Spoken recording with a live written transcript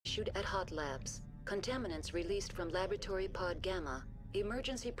issued at Hot Labs. Contaminants released from Laboratory Pod Gamma.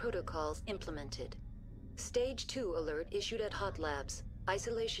 Emergency protocols implemented. Stage 2 alert issued at Hot Labs.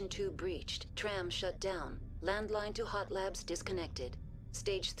 Isolation tube breached. Tram shut down. Landline to Hot Labs disconnected.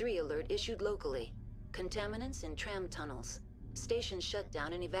 Stage 3 alert issued locally. Contaminants in tram tunnels. Station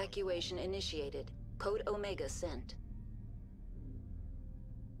shutdown and evacuation initiated. Code Omega sent.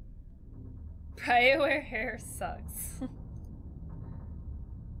 BioWare hair sucks.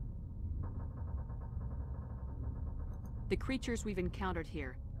 The creatures we've encountered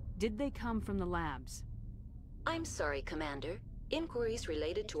here, did they come from the labs? I'm sorry, Commander. Inquiries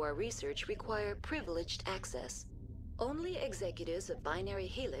related to our research require privileged access. Only executives of Binary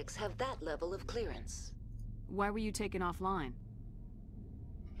Helix have that level of clearance. Why were you taken offline?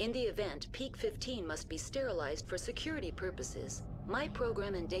 In the event, Peak 15 must be sterilized for security purposes. My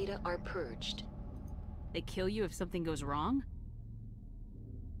program and data are purged. They kill you if something goes wrong?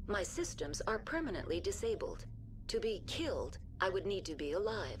 My systems are permanently disabled. To be killed, I would need to be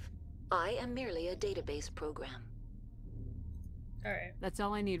alive. I am merely a database program. Alright. That's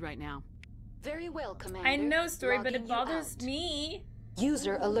all I need right now. Very well, Commander. I know, Story, but Logging it you bothers out. me.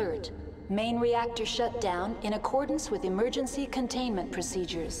 User alert. Main reactor shut down in accordance with emergency containment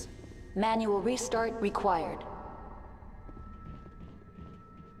procedures. Manual restart required.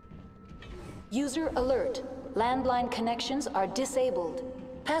 User alert. Landline connections are disabled.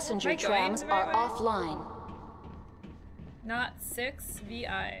 Passenger Am I going trams the right are way? offline. Not 6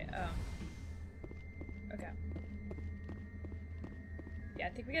 VI. Oh. Okay. Yeah, I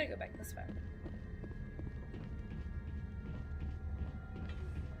think we gotta go back this way.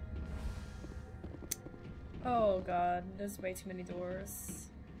 Oh god, there's way too many doors.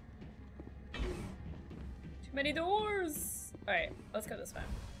 Too many doors! Alright, let's go this way.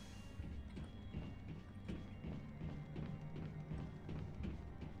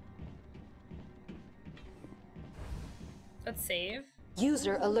 Let's save.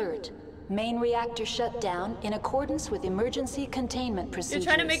 User alert. Main reactor shut down in accordance with emergency containment procedures.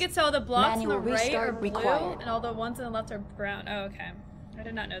 You're trying to make it so all the blocks Manual on the right are restart blue required. and all the ones on the left are brown. Oh, okay. I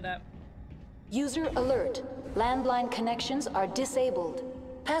did not know that. User alert. Landline connections are disabled.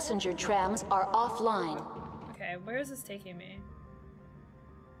 Passenger trams are offline. Okay, where is this taking me?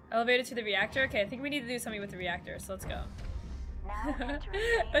 Elevated to the reactor? Okay, I think we need to do something with the reactor, so let's go.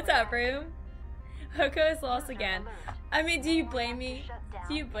 What's up, room? Hoko is lost again. I mean, do you blame me?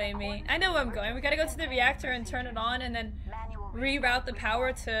 Do you blame me? I know where I'm going. We gotta go to the reactor and turn it on and then reroute the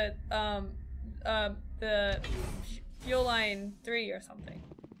power to, the fuel line 3 or something.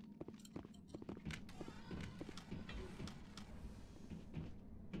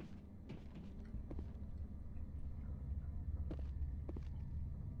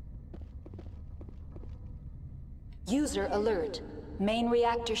 User alert. Main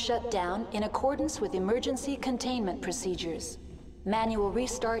reactor shut down in accordance with emergency containment procedures. Manual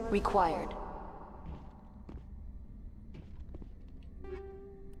restart required.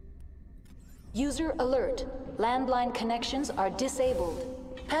 User alert. Landline connections are disabled.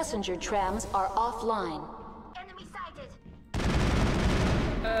 Passenger trams are offline. Enemy sighted.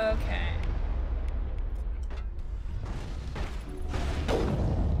 Okay.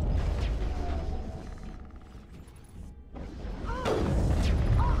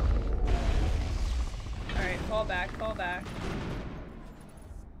 Alright, fall back, fall back.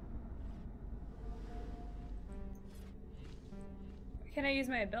 Why can't I use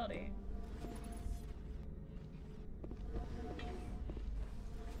my ability?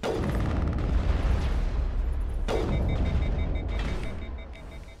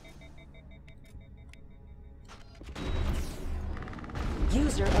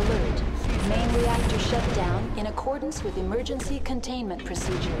 User alert. Main reactor shut down in accordance with emergency containment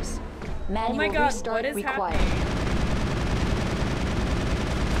procedures. Manual Oh my god, restart what is required. happening?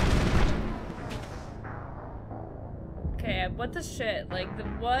 Okay, what the shit? Like, the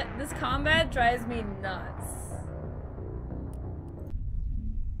what? This combat drives me nuts.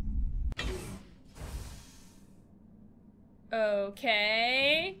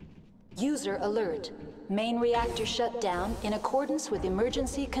 Okay. User alert. Main reactor shut down in accordance with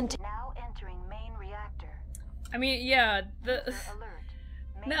emergency Now entering main reactor. I mean, yeah, the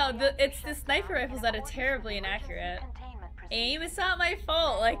Alert. no, it's the sniper rifles that are terribly inaccurate. Aim, it's not my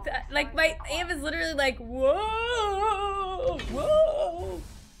fault. Like that, like my aim is literally like whoa, whoa.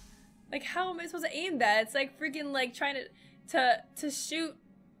 Like how am I supposed to aim that? It's like freaking like trying to shoot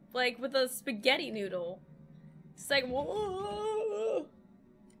like with a spaghetti noodle. It's like whoa.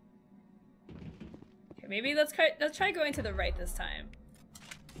 Okay, maybe let's try going to the right this time.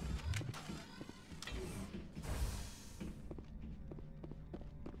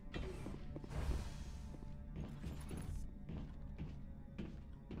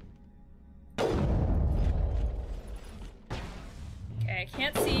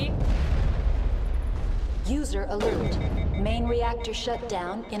 can't see. User alert. Main reactor shut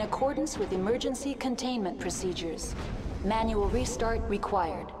down in accordance with emergency containment procedures. Manual restart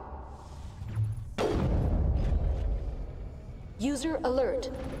required. User alert.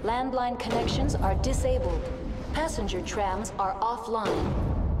 Landline connections are disabled. Passenger trams are offline.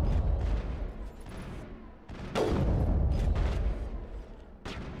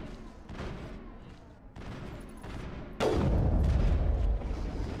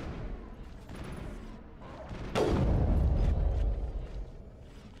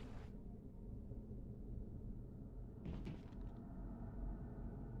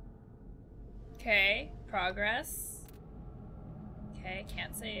 Okay, progress. Okay,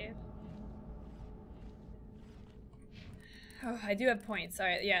 can't save. Oh, I do have points.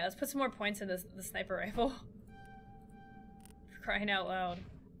 Alright, yeah, let's put some more points in the sniper rifle. For crying out loud.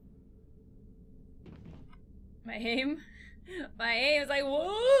 My aim? My aim is like,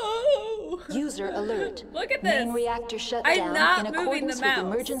 whoa! User alert. Look at this! Main reactor shut I'm down not in moving accordance the with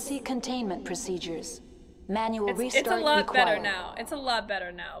mouse. emergency containment procedures. Manual It's restart a lot required. better now. It's a lot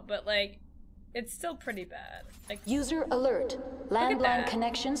better now, but like, it's still pretty bad. Like, User alert. Landline that.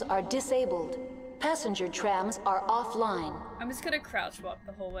 connections are disabled. Passenger trams are offline. I'm just gonna crouch walk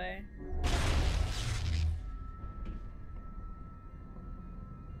the whole way.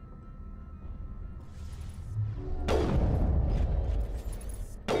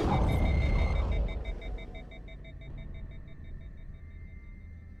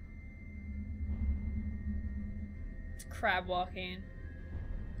 It's crab walking.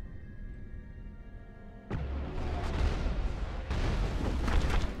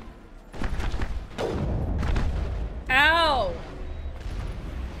 Ow!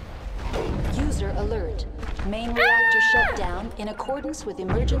 User alert. Main reactor shut down in accordance with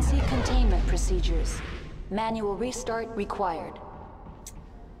emergency containment procedures. Manual restart required.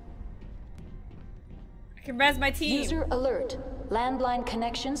 I can res my team. User alert. Landline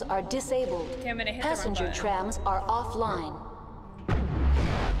connections are disabled. Okay, I'm gonna hit the wrong Passenger button. trams are offline.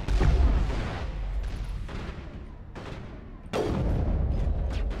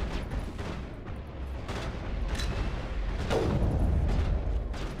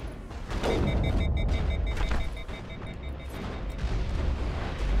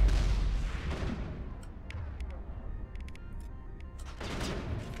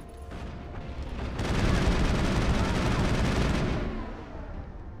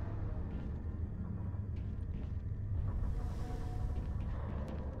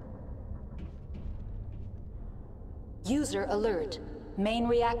 User alert. Main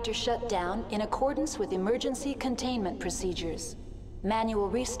reactor shut down in accordance with emergency containment procedures. Manual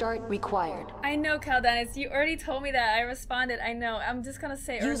restart required. I know, Caldanis. You already told me that. I responded. I know. I'm just gonna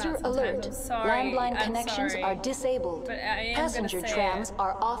say or User not sometimes. alert. I'm sorry. Landline I'm connections sorry. are disabled. But I am Passenger gonna say trams it.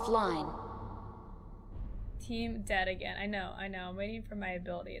 are offline. Team dead again. I know. I'm waiting for my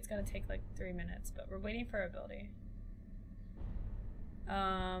ability. It's gonna take like 3 minutes, but we're waiting for our ability.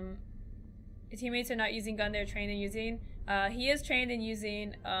 Your teammates are not using gun they're trained in using. He is trained in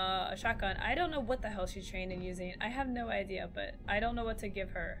using a shotgun. I don't know what the hell she's trained in using. I have no idea, but I don't know what to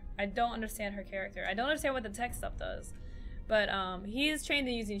give her. I don't understand her character. I don't understand what the tech stuff does. But he is trained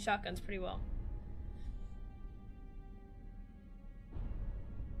in using shotguns pretty well.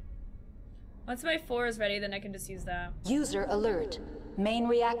 Once my 4 is ready, then I can just use that. User alert. Main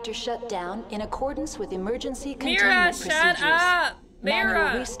reactor shut down in accordance with emergency Mira, containment procedures. shut up! Manual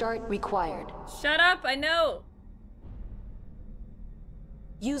Mira! restart required. Shut up, I know!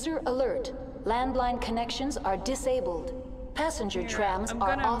 User alert. Landline connections are disabled. Passenger Mira, trams I'm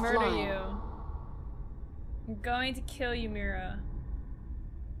are gonna offline. murder you. I'm going to kill you, Mira.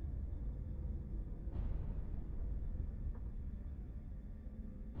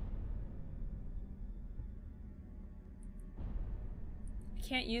 I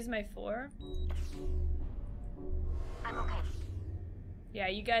can't use my 4? I'm okay. Yeah,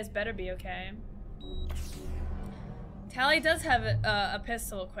 you guys better be okay. Tally does have a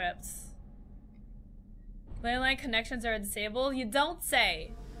pistol equipped. Landline connections are disabled? You don't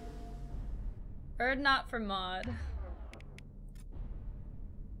say! Not for mod.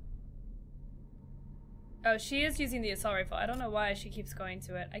 Oh, she is using the assault rifle. I don't know why she keeps going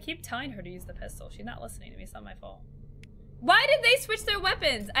to it. I keep telling her to use the pistol. She's not listening to me. It's not my fault. Why did they switch their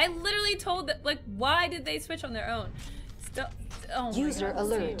weapons? I literally told them, like, why did they switch on their own? Still, oh my User God,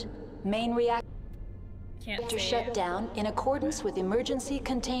 alert. Steve. Main reactor Can't say shut it. down in accordance with emergency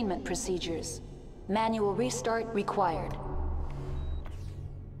containment procedures. Manual restart required.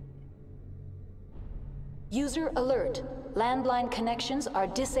 User alert. Landline connections are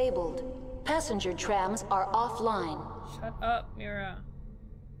disabled. Passenger trams are offline. Shut up, Mira.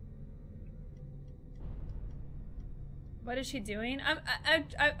 What is she doing?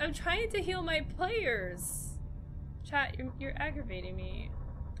 I'm trying to heal my players. Chat, you're aggravating me.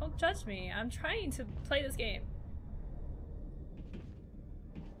 Don't judge me. I'm trying to play this game.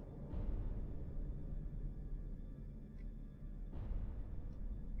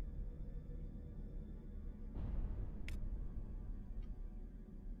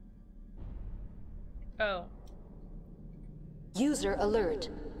 Oh. User alert.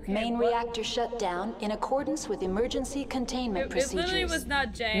 Main reactor shut down in accordance with emergency containment procedures. It literally was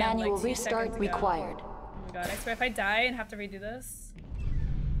not jammed. Manual like 2 restart seconds ago. required. Oh my god, I swear if I die and have to redo this,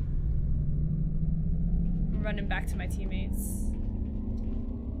 I'm running back to my teammates.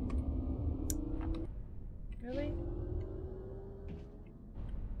 Really?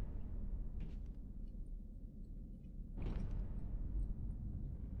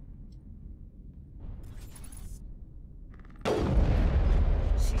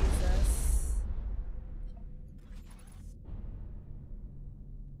 Jesus.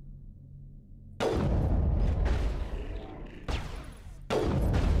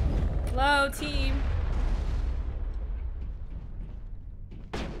 Hello, team.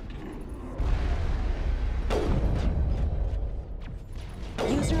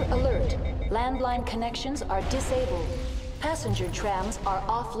 User alert. Landline connections are disabled. Passenger trams are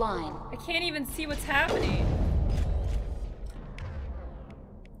offline. I can't even see what's happening.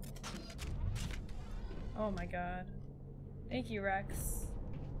 Oh my god. Thank you, Rex.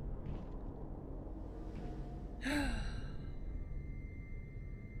 Can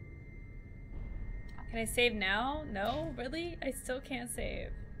I save now? No? Really? I still can't save.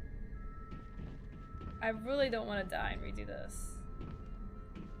 I really don't want to die and redo this.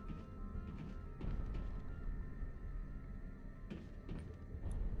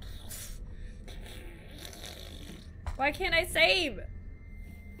 Why can't I save?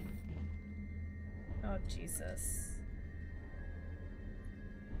 Oh, Jesus.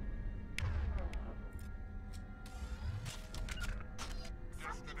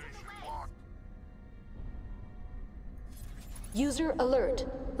 User alert.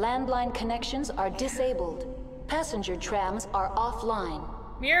 Landline connections are disabled. Passenger trams are offline.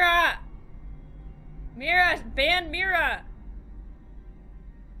 Mira! Mira! Ban Mira!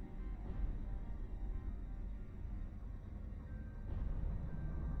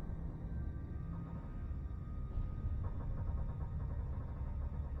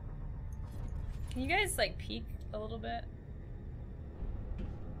 Can you guys, like, peek a little bit?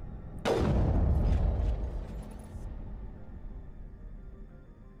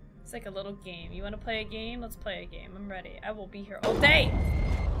 It's like a little game. You want to play a game? Let's play a game. I'm ready. I will be here all day!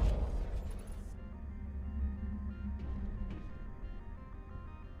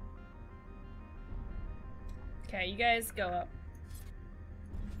 Okay, you guys go up.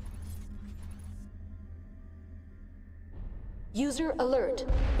 User alert.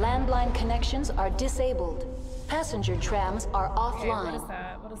 Landline connections are disabled. Passenger trams are Okay, offline. what is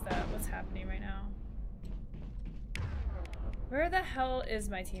that? What is that? What's happening right now? Where the hell is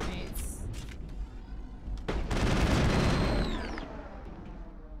my teammates?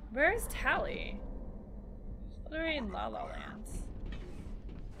 Where's Tally? She's literally in La La Land.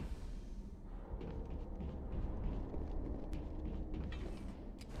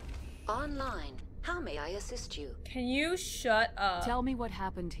 Online. How may I assist you? Can you shut up? Tell me what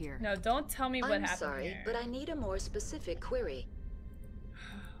happened here. No, don't tell me what I'm happened sorry, here. but I need a more specific query.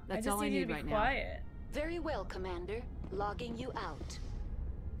 That's I just all I need you need to be right now. quiet. Very well, Commander. Logging you out.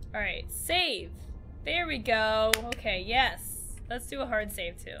 Alright, save. There we go. Okay, yes. Let's do a hard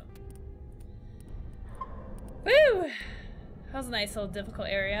save too. Woo! That was a nice little difficult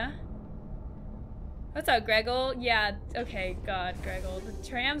area. What's up, Greggle? Yeah, okay, God, Greggle. The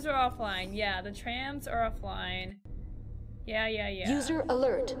trams are offline. Yeah, the trams are offline. Yeah. User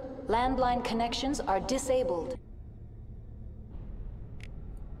alert. Landline connections are disabled.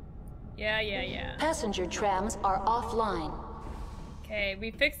 Yeah. Passenger trams are offline. Okay,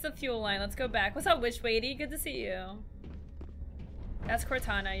 we fixed the fuel line. Let's go back. What's up, Witch Waity? Good to see you. That's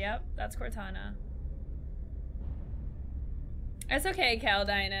Cortana. Yep, that's Cortana. It's okay,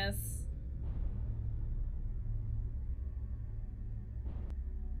 Caldinus.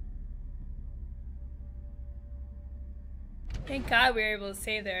 Thank God we were able to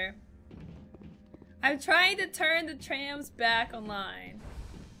save there. I'm trying to turn the trams back online.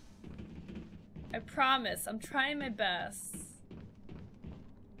 I promise. I'm trying my best.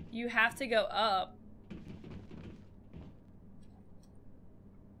 You have to go up.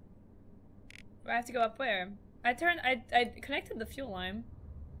 I have to go up where? I connected the fuel line.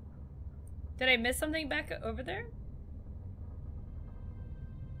 Did I miss something back over there?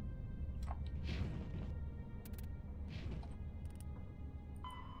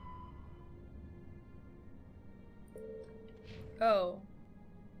 Oh.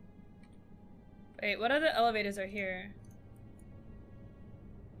 Wait, what other elevators are here?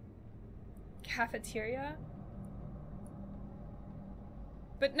 Cafeteria?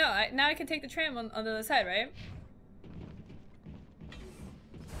 But no, now I can take the tram on the other side, right?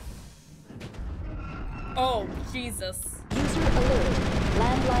 Oh, Jesus. User alert.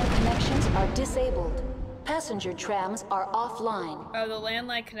 Landline connections are disabled. Passenger trams are offline. Oh, the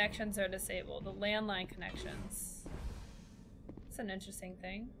landline connections are disabled. The landline connections. That's an interesting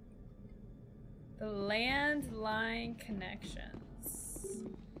thing. The landline connections.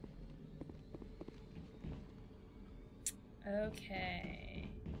 Okay.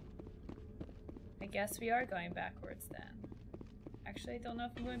 I guess we are going backwards then. Actually, I don't know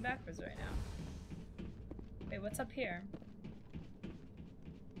if I'm going backwards right now. Wait, what's up here?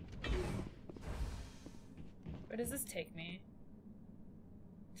 Where does this take me?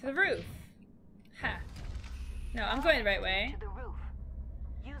 To the roof. Ha. No, I'm going the right way.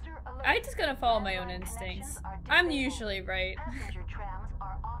 I'm just gonna follow my own instincts. I'm usually right.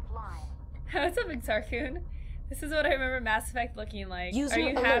 What's up, Big Sarkoon? This is what I remember Mass Effect looking like. User are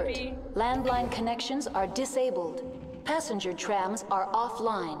you alert. happy? Landline connections are disabled. Passenger trams are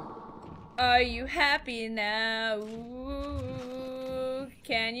offline. Are you happy now? Ooh,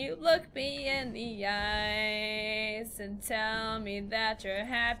 can you look me in the eyes and tell me that you're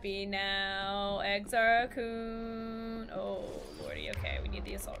happy now? Exarcoon. Oh, lordy. Okay, we need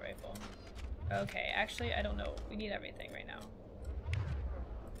the assault rifle. Okay, actually, I don't know. We need everything right now.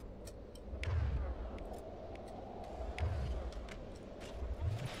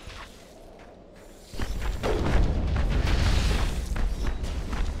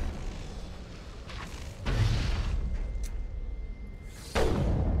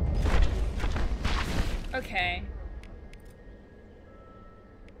 Okay.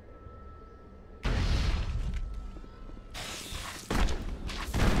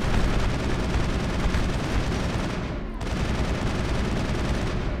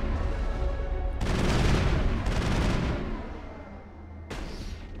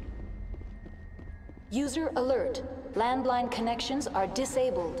 User alert. Landline connections are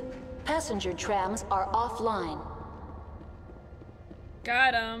disabled. Passenger trams are offline.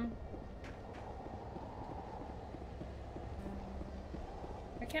 Got him.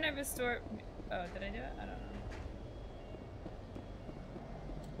 Why can't I restore? Oh, did I do it? I don't know.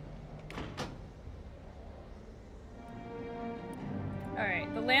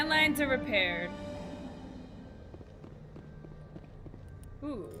 Alright, the landlines are repaired.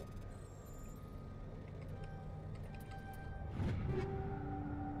 Ooh.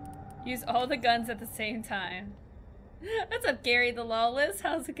 Use all the guns at the same time. What's up, Gary the Lawless?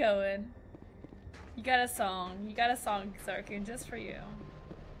 How's it going? You got a song. You got a song, Sarkoon, just for you.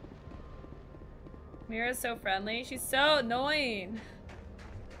 Mira's so friendly. She's so annoying.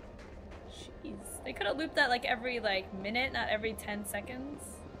 Jeez. They could have looped that like every minute, not every 10 seconds.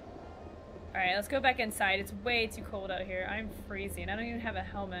 Alright, let's go back inside. It's way too cold out here. I'm freezing. I don't even have a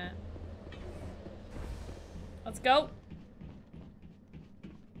helmet. Let's go.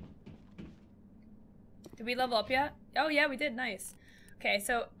 Did we level up yet? Oh yeah, we did. Nice. Okay,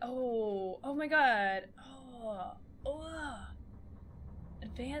 so oh my god.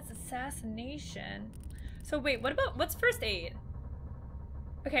 Advanced assassination. So wait, what's first aid?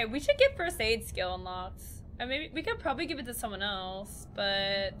 Okay, we should get first aid skill unlocked. I mean, we could probably give it to someone else,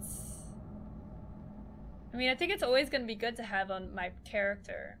 but I mean, I think it's always gonna be good to have on my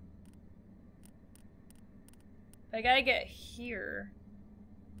character. But I gotta get here.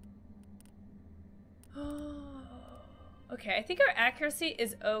 Okay, I think our accuracy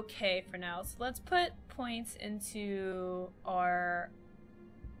is okay for now. So let's put points into our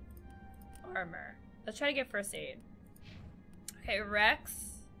armor. Let's try to get first aid. Okay,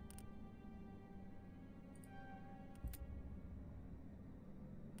 Rex.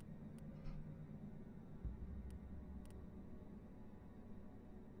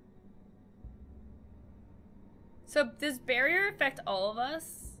 So does barrier affect all of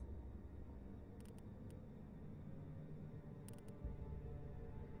us?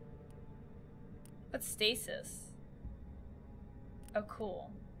 What's stasis? Oh,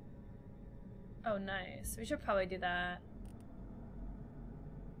 cool. Oh, nice. We should probably do that.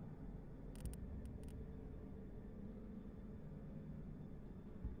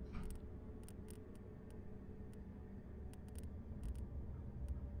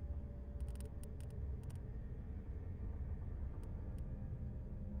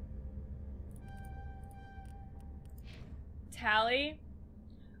 Tally?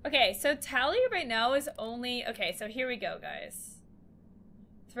 Okay, so tally right now is only... Okay, so here we go, guys.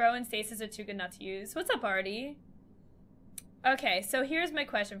 Throw and stasis are too good not to use. What's up, Artie? Okay, so here's my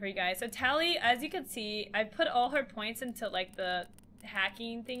question for you guys. So Tally, as you can see, I put all her points into like the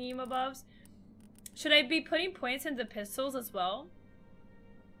hacking thingy above. Should I be putting points into pistols as well?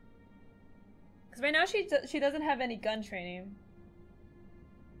 Because right now she doesn't have any gun training.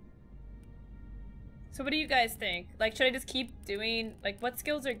 So what do you guys think? Like, should I just keep doing, like, what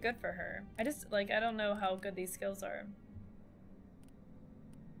skills are good for her? I don't know how good these skills are.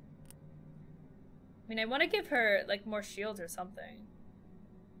 I mean, I want to give her, like, more shields or something.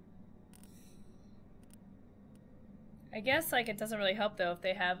 I guess, like, it doesn't really help, though, if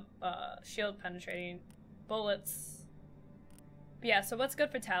they have, shield penetrating bullets. But yeah, so what's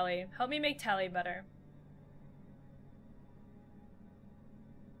good for Tally? Help me make Tally better.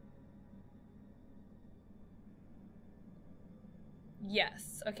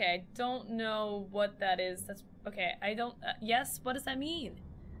 Yes. Okay, I don't know what that is. That's okay. I don't yes, what does that mean?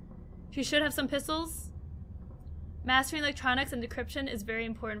 She should have some pistols. Mastering electronics and decryption is very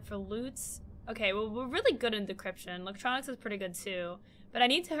important for loots. Okay, well, we're really good in decryption. Electronics is pretty good too, but I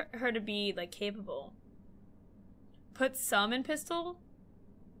need her to be like capable. Put some in pistol.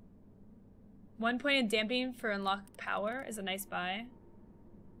 1 point in damping for unlocked power is a nice buy.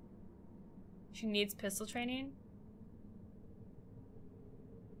 She needs pistol training.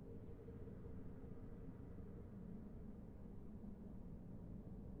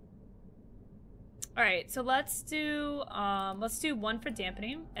 All right, so let's do 1 for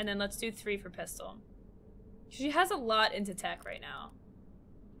dampening, and then let's do 3 for pistol. She has a lot into tech right now,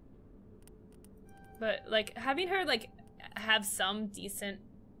 but like having her like have some decent,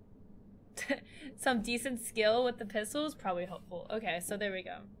 some decent skill with the pistol is probably helpful. Okay, so there we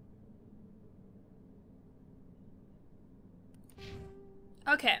go.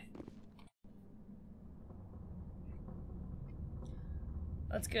 Okay.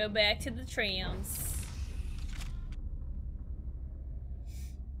 Let's go back to the trams.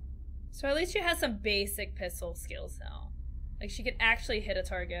 So at least she has some basic pistol skills now. Like she can actually hit a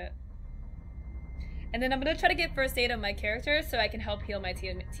target. And then I'm gonna try to get first aid on my character so I can help heal my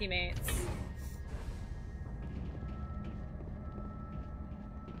teammates.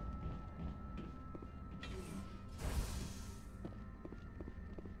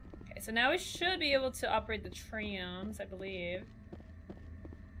 Okay, so now we should be able to operate the trams, I believe.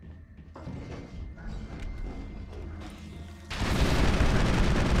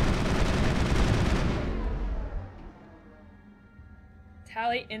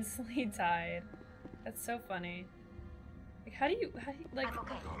 Tally instantly died. That's so funny. Like, how do you like? I'm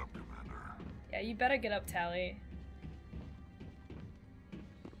okay. Got him, Commander. Yeah, you better get up, Tally.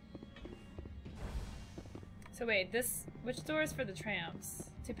 So wait, which door is for the trams?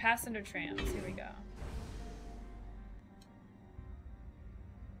 To passenger trams. Here we go.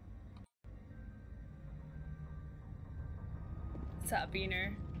 What's up,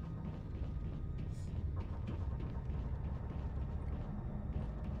 Beaner?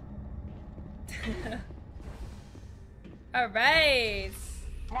 All right.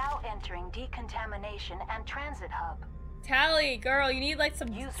 Now entering decontamination and transit hub. Tally, girl, you need like some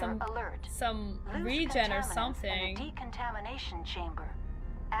Alert. some Loose regen or contaminants something. In a decontamination chamber.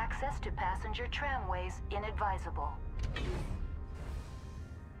 Access to passenger tramways inadvisable.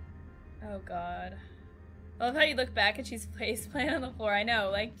 Oh god. I love how you look back and she's face planted on the floor. I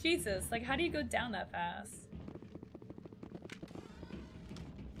know, like Jesus, like how do you go down that fast?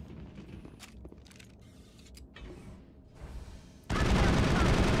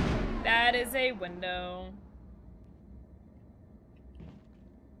 That is a window.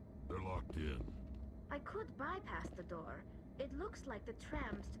 They're locked in. I could bypass the door. It looks like the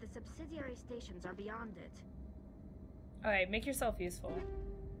trams to the subsidiary stations are beyond it. Alright, make yourself useful.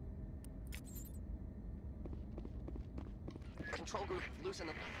 Control group, loosen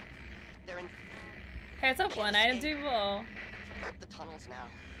them. They're in Heads up, one item doable. the tunnels now.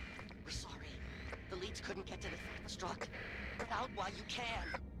 We're sorry. The leads couldn't get to the struck. Get out while you can.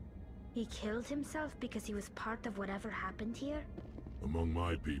 He killed himself because he was part of whatever happened here? Among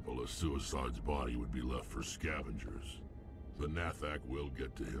my people, a suicide's body would be left for scavengers. The Nathak will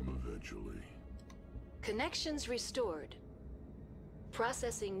get to him eventually. Connections restored.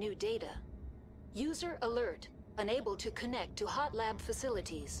 Processing new data. User alert. Unable to connect to hot lab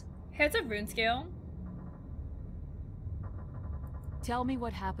facilities. Heads up, rune scale. Tell me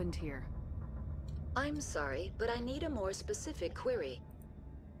what happened here. I'm sorry, but I need a more specific query.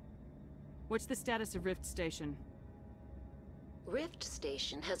 What's the status of Rift Station? Rift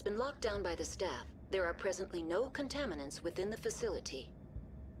Station has been locked down by the staff. There are presently no contaminants within the facility.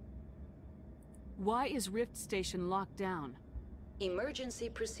 Why is Rift Station locked down? Emergency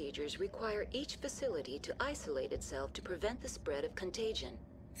procedures require each facility to isolate itself to prevent the spread of contagion.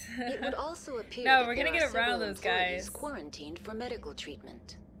 It would also appear No, that we're gonna there are get around several those employees guys. quarantined for medical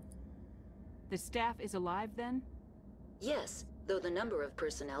treatment. The staff is alive then? Yes, though the number of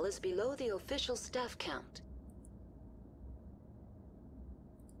personnel is below the official staff count.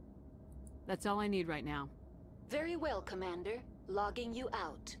 That's all I need right now. Very well, Commander. Logging you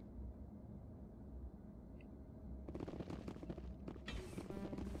out.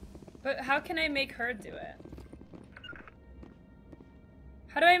 But how can I make her do it?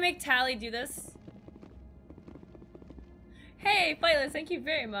 How do I make Tally do this? Hey, Flightless, thank you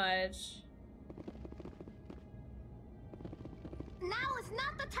very much. Now is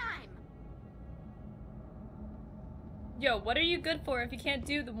not the time! Yo, what are you good for if you can't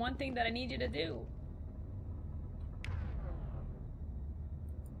do the one thing that I need you to do?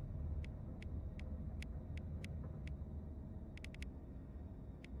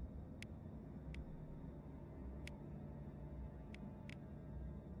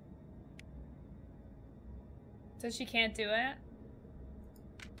 So she can't do it?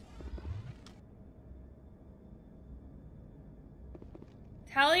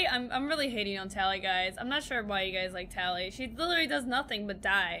 Tally? I'm really hating on Tally, guys. I'm not sure why you guys like Tally. She literally does nothing but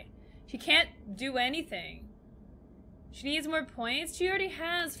die. She can't do anything. She needs more points? She already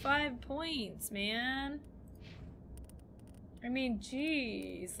has 5 points, man. I mean,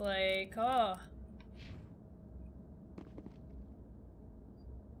 jeez. Like, oh.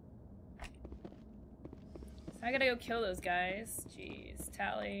 So I gotta go kill those guys. Jeez,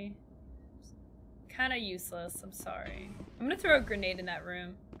 Tally. Kinda useless, I'm sorry. I'm gonna throw a grenade in that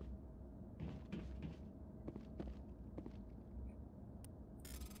room.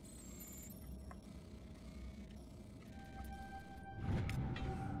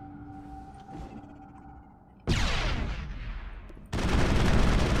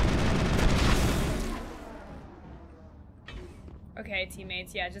 Okay,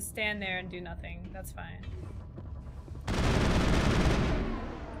 teammates, yeah, just stand there and do nothing. That's fine.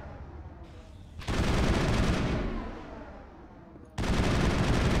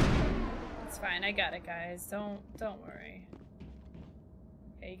 It's fine, I got it, guys. Don't worry.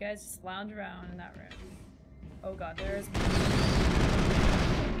 Okay, you guys just lounge around in that room. Oh god, there's...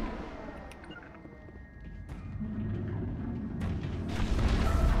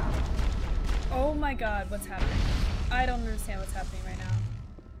 Oh my god, what's happening? I don't understand what's happening right now.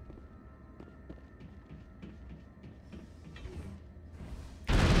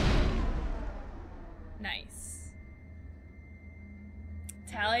 Nice.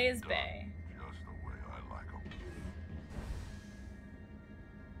 Tally is bae. Just the way I like 'em.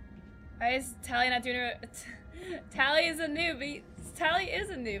 Why is Tally not doing her? Tally is a noob. Tally is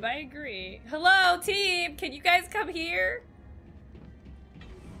a noob. I agree. Hello, team. Can you guys come here?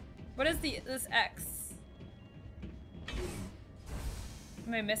 What is this X?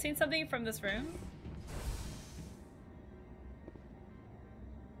 Am I missing something from this room?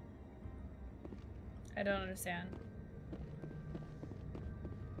 I don't understand.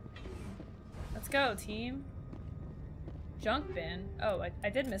 Let's go, team. Junk bin? Oh, I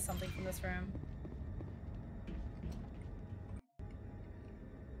did miss something from this room.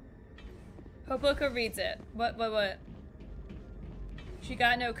 Hope Loco reads it. What? She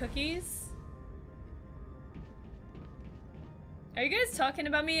got no cookies? Are you guys talking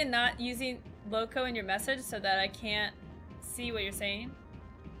about me and not using Lowco in your message so that I can't see what you're saying?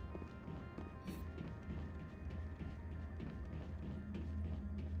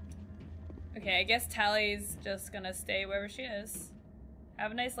 Okay, I guess Tally's just gonna stay wherever she is.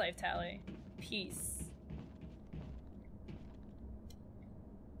 Have a nice life, Tally. Peace.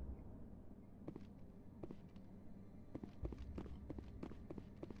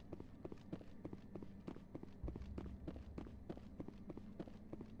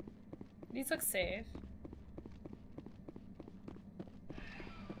 These look safe.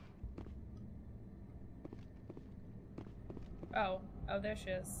 Oh, there she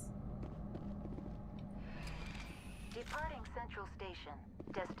is. Departing Central Station.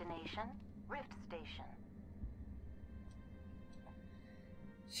 Destination, Rift Station.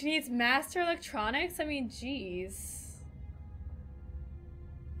 She needs master electronics? I mean, jeez.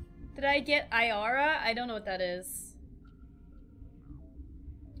 Did I get IARA? I don't know what that is.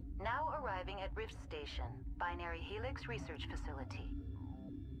 Now arriving at Rift Station, Binary Helix Research Facility.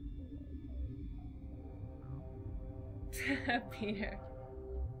 Peter.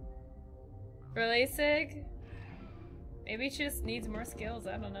 For LASIK? Maybe she just needs more skills.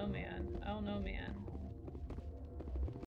 I don't know, man. I don't know.